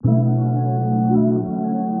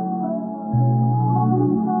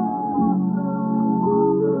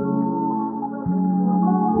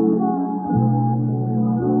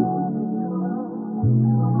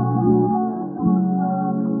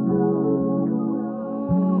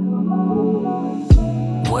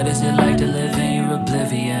What is it like to live in your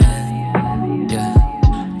oblivion? Yeah,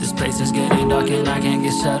 this place is getting dark and I can't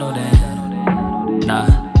get settled in. Nah,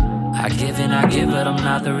 I give and I give, but I'm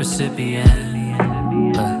not the recipient.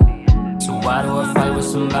 So why do I fight with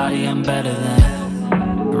somebody I'm better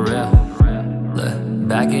than? For real. Look,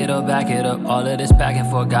 back it up, all of this back and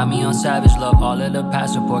forth got me on savage love. All of the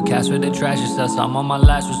past report, cast with the trash stuff. I'm on my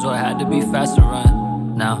last resort, had to be fast to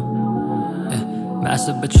run. Now,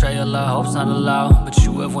 massive betrayal, I hope's not allowed. But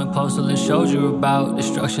you have went postal and showed you about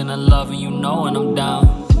destruction of love, and you know when I'm down.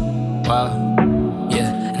 Wow,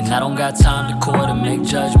 yeah, and I don't got time to court and make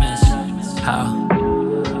judgments. How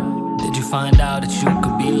did you find out that you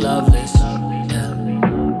could be loveless? Yeah,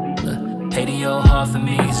 look, hating your heart for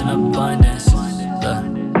me is an abundance. Look,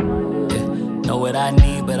 yeah, know what I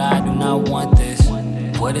need, but I do not want this.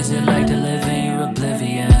 What is it like to live in your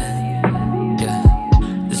oblivion?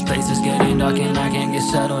 This place is getting dark and I can't get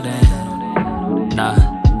settled in. Nah,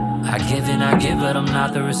 I give and I give, but I'm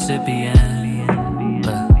not the recipient.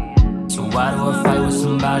 So why do I fight with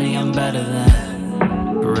somebody I'm better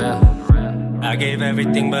than? For real. I gave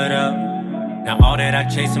everything but up. Now all that I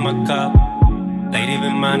chase in my cup, they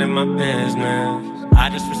even minding my business. I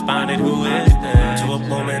just responded, who is this? To a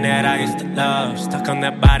woman that I used to love, stuck on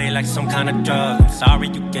that body like some kind of drug. I'm sorry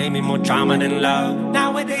you gave me more trauma than love.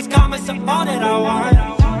 Nowadays karma's all that I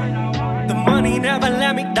want. The money never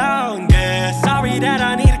let me down, yeah. Sorry that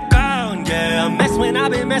I need a crown, yeah. I mess when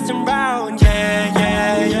I've been messing around,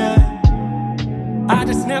 yeah. I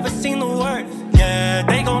just never seen the worth, yeah.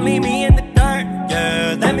 They gon' leave me in the dirt,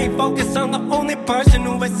 yeah. Let me focus on the only person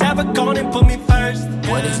who has ever gone and put me first, yeah.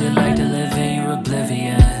 What is it like to live in your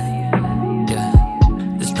oblivion? Yeah,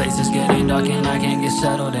 this place is getting dark and I can't get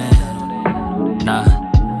settled in. Nah,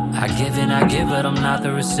 I give and I give, but I'm not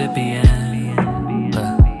the recipient.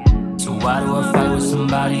 So why do I fight with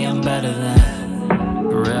somebody I'm better than?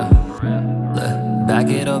 For real. Look,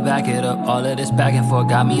 back it up, all of this back and forth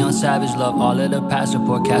got me on savage love. All of the past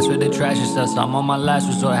report, cast with the trash stuff. I'm on my last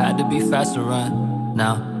resort, had to be fast to run.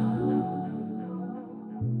 Now